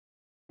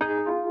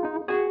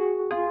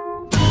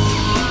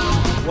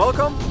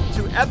Welcome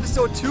to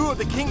episode 2 of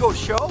the Kyngo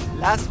Show.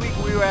 Last week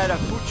we were at a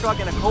food truck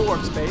and a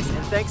co-work space,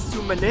 and thanks to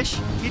Manish,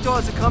 he told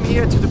us to come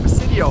here to the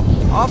Presidio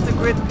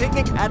off-the-grid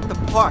picnic at the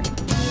park.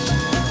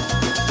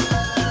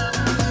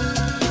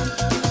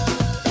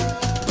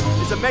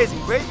 It's amazing,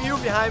 great view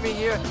behind me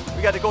here.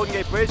 We got the Golden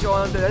Gate Bridge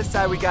on the other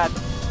side. We got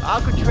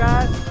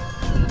Alcatraz.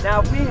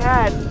 Now if we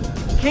had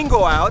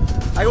Kyngo out,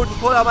 I would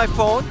pull out my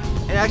phone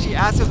and actually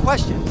ask a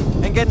question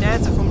and get an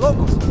answer from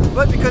locals.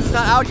 But because it's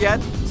not out yet,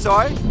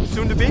 sorry,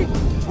 soon to be,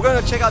 we're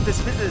gonna check out this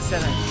visitor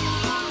center.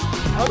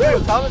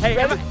 Okay, Thomas, hey,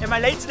 am I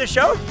late to the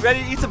show?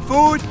 Ready to eat some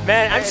food?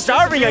 Man, I'm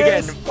starving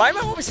again. Why am I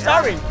always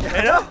starving? Yeah.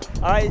 You know?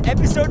 All right,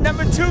 episode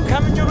number 2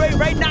 coming your way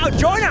right now.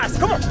 Join us.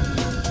 Come on.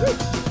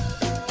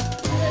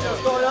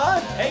 What's going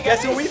on? Hey guys.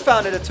 Guess who we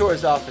found at the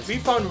tourist office? We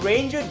found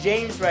Ranger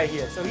James right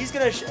here. So he's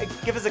gonna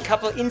give us a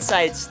couple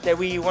insights that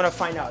we want to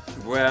find out.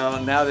 Well,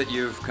 now that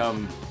you've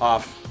come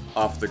off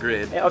the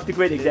grid. Yeah, off the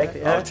grid,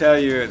 exactly. I'll tell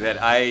you that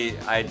I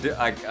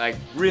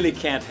really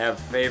can't have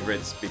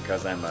favorites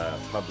because I'm a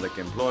public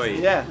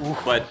employee. Yeah.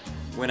 But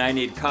when I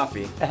need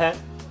coffee,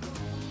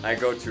 I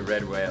go to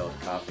Red Whale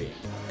Coffee.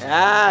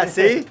 Ah,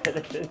 see?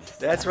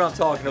 That's what I'm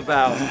talking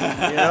about,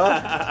 you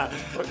know?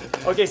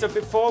 Okay, so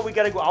before we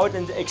gotta go out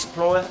and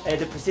explore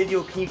the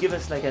Presidio, can you give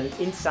us like an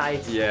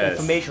insight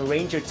information,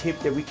 ranger tip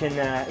that we can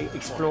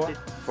explore?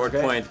 Fort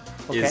Point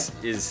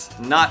is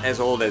not as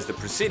old as the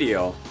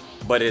Presidio,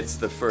 but it's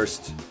the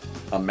first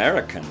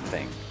American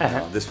thing.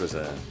 This was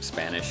a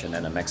Spanish and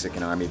then a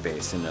Mexican army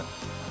base in the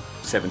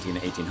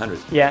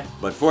 1800s. Yeah.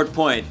 But Fort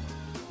Point,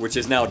 which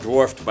is now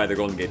dwarfed by the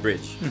Golden Gate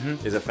Bridge,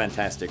 is a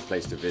fantastic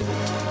place to visit.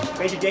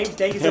 Ranger James,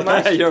 thank you so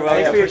much. You're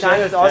welcome. Thanks for your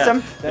time, it was awesome.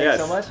 Yeah. Thank you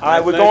so much. All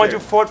right, we're going to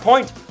Fort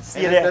Point.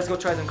 See you there. Let's go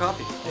try some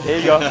coffee. There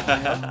you go.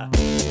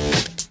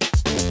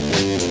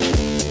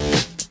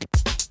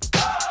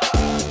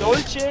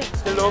 Dolce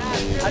de Loco.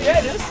 Ah, there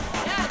it is.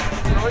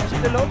 Dolce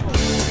de Loco.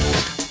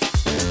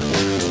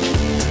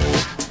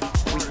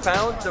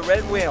 Found the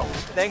Red Whale.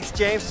 Thanks,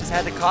 James. Just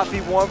had the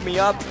coffee, warmed me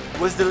up. It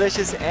was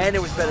delicious, and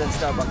it was better than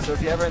Starbucks. So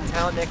if you're ever in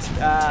town next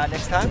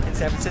time in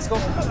San Francisco,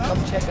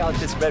 come check out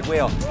this Red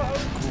Whale.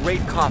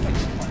 Great coffee,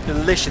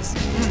 delicious.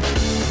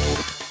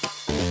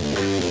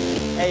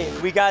 Hey,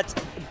 we got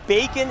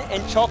bacon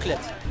and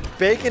chocolate.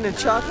 Bacon and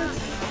chocolate?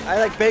 I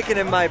like bacon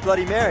in my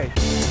Bloody Mary.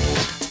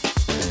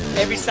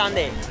 Every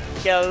Sunday,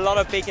 get a lot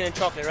of bacon and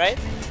chocolate, right?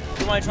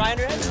 You want to try,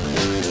 Andreas?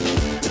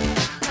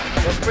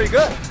 That's pretty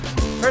good.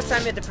 First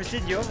time at the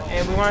Presidio,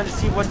 and we wanted to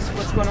see what's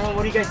going on.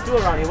 What do you guys do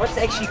around here? What's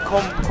actually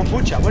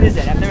kombucha? What is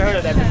that? I've never heard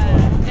of that before.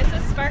 It's a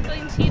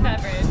sparkling tea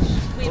beverage.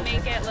 We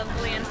make it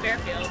locally in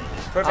Fairfield.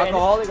 Perfect.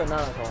 Alcoholic or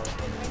non-alcoholic?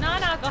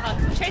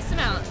 Non-alcoholic, trace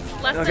amounts,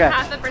 less than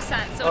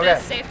 0.5%, so it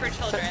is safe for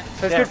children.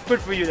 So it's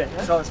good for you then.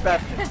 Huh? So it's bad.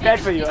 It's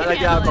bad for you. I like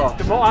the alcohol.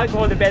 The more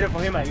alcohol, the better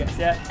for him, I guess.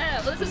 Yeah.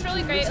 Well, this is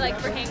really great, like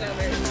for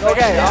hangovers.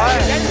 Okay, all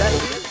right. It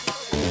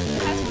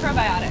has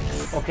probiotics.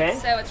 Okay.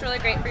 So it's really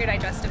great for your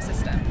digestive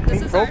system.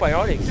 This is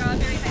probiotics. Our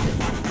strawberry ice.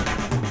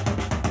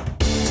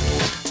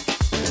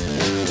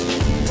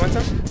 Want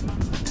some?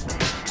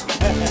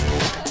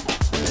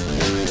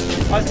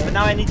 Awesome, but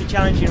now I need to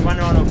challenge you and run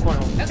around a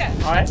corner. Okay,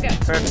 all right? let's go.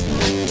 Perfect.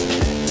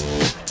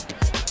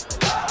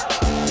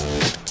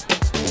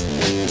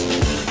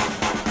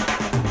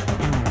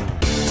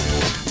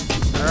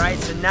 All right,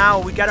 so now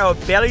we got our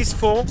bellies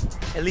full.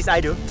 At least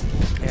I do.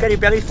 You got your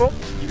belly full?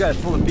 You got it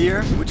full of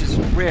beer, which is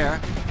rare,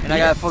 and I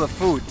got it full of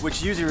food, which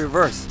is usually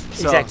reverse.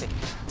 So. Exactly.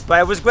 But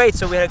it was great,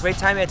 so we had a great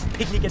time at the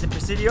picnic at the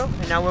Presidio,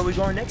 and now where are we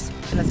going next?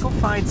 Let's go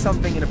find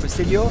something in the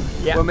Presidio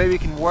where maybe we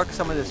can work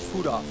some of this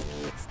food off.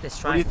 Let's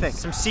try What do you think?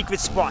 some secret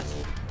spot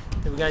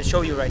that we're gonna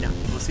show you right now.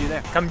 We'll see you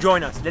there. Come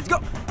join us, let's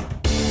go!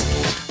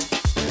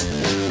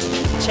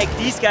 Check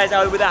these guys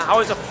out with a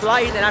House of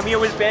Flight, and I'm here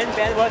with Ben.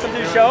 Ben, welcome to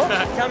the show.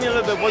 Tell me a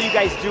little bit what you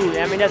guys do.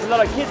 I mean, there's a lot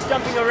of kids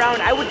jumping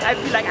around. I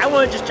feel like I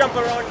want to just jump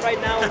around right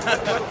now.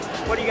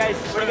 What do you guys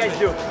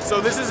do? So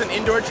this is an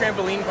indoor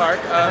trampoline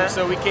park.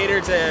 So we cater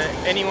to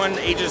anyone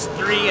ages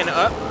 3 and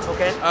up.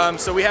 Okay.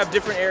 So we have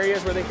different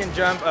areas where they can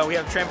jump. We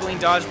have trampoline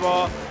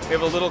dodgeball. We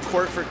have a little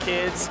court for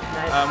kids.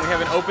 Nice. We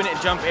have an open it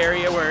jump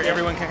area where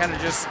everyone can kind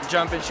of just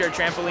jump and share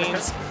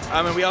trampolines.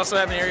 And we also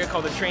have an area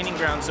called the training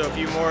ground. So if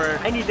you more...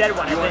 I need that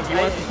one. You want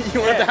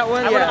that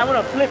one? I want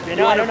to flip, you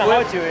know? I don't know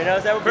how to, you know?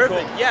 That would be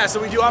Perfect. cool. Yeah, so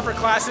we do offer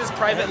classes,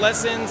 private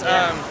lessons.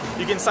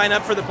 You can sign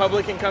up for the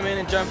public and come in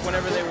and jump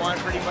whenever they want,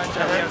 pretty much.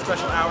 We have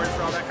special hours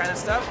for all that kind of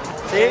stuff.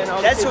 See,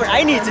 that's what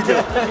I need to do.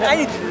 I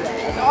need to do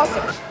that. That's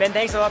awesome. Ben,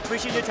 thanks a lot.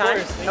 Appreciate your time.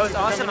 That was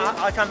awesome.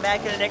 I'll come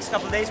back in the next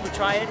couple of days. We'll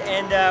try it,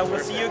 and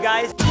we'll see you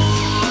guys.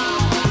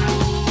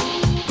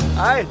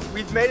 Alright,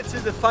 we've made it to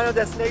the final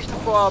destination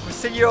for our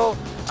Presidio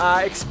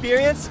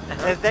experience,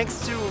 and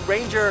thanks to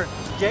Ranger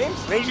James,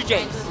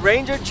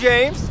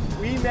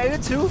 we made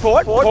it to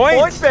Fort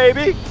Point,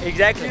 baby!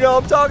 Exactly. You know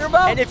what I'm talking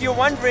about? And if you're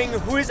wondering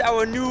who is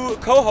our new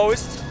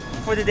co-host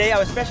for the day,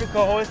 our special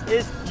co-host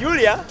is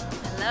Julia.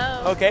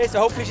 Hello. Okay, so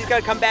hopefully she's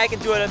gonna come back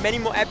and do many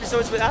more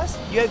episodes with us.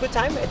 You had a good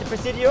time at the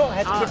Presidio?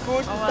 Had some good food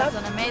and It stuff?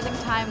 was an amazing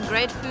time,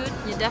 great food.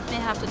 You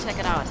definitely have to check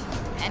it out.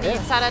 Any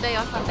Saturday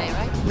or Sunday,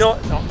 right? No.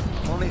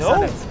 Only No.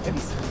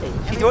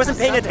 Sundays. He wasn't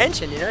paying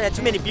attention, you know, he had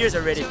too many beers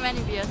already. Too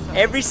many beers.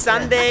 Every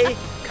Sunday,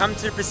 come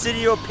to the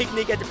Presidio,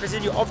 picnic at the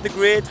Presidio off the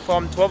grid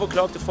from 12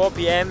 o'clock to 4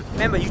 p.m.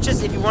 Remember, you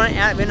just, if you want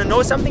to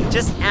know something,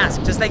 just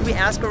ask. Just like we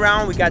ask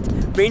around, we got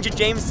Ranger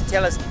James to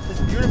tell us this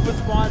beautiful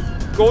spot,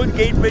 Golden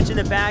Gate Bridge in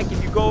the back.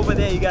 If you go over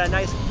there, you got a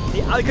nice,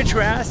 the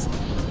Alcatraz.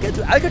 Get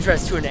to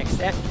Alcatraz tour next,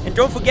 yeah? And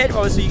don't forget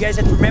also, you guys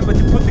have to remember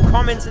to put the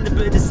comments in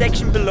the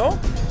section below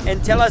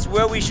and tell us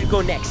where we should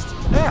go next.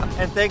 Yeah,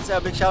 and thanks,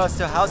 big shout outs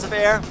to House of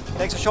Air.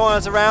 Thanks for showing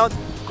us around.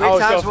 Great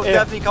times, we'll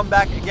definitely come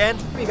back again.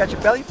 You got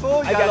your belly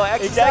full, you got a little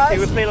exercise. Exactly,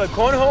 we're playing a little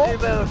cornhole. You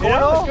playing a little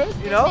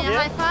cornhole, you know? Give me a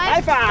high five.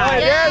 High five! All right,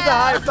 there's a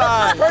high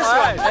five. First All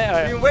right. one.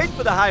 Yeah. We've been waiting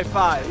for the high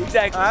five.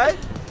 Exactly. All right?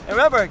 And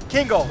remember,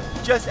 Kyngo,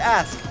 just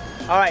ask.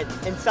 All right,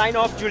 and sign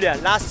off, Julia.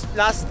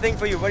 Last thing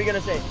for you. What are you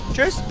gonna say?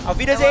 Tschüss, auf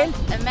It Wiedersehen.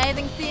 was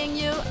amazing seeing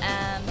you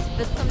and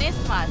bis zum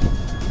nächsten Mal.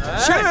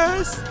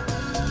 Tschüss.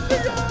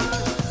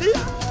 See ya.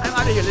 I'm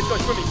out of here. Let's go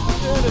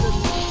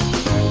swimming.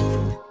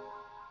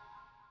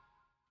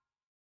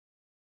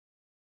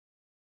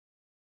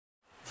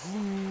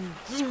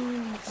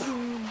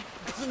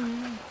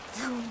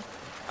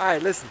 All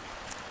right, listen.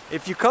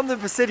 If you come to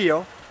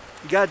Presidio,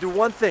 you gotta do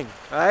one thing,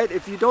 all right?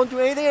 If you don't do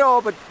anything at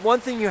all, but one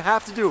thing you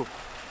have to do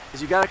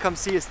is you gotta come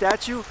see a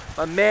statue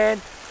of man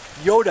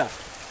Yoda,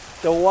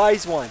 the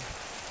wise one,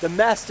 the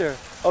master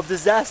of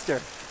disaster,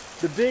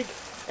 the big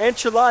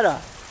enchilada.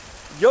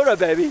 Yoda,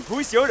 baby.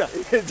 Who's Yoda?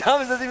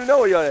 Thomas doesn't even know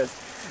what Yoda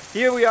is.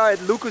 Here we are at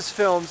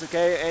Lucasfilms,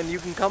 okay? And you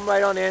can come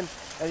right on in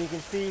and you can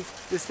see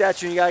this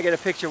statue and you gotta get a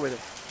picture with it.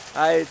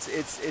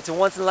 It's a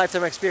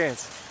once-in-a-lifetime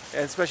experience,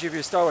 and especially if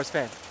you're a Star Wars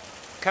fan.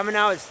 Coming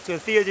out to a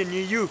theater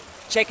near you.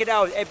 Check it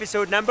out.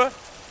 Episode number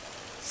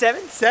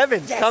 7.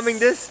 7, Yes. coming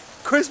this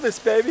Christmas,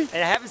 baby.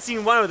 And I haven't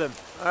seen one of them.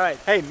 All right.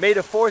 Hey, may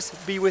the Force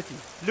be with you.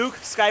 Luke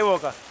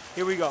Skywalker.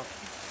 Here we go.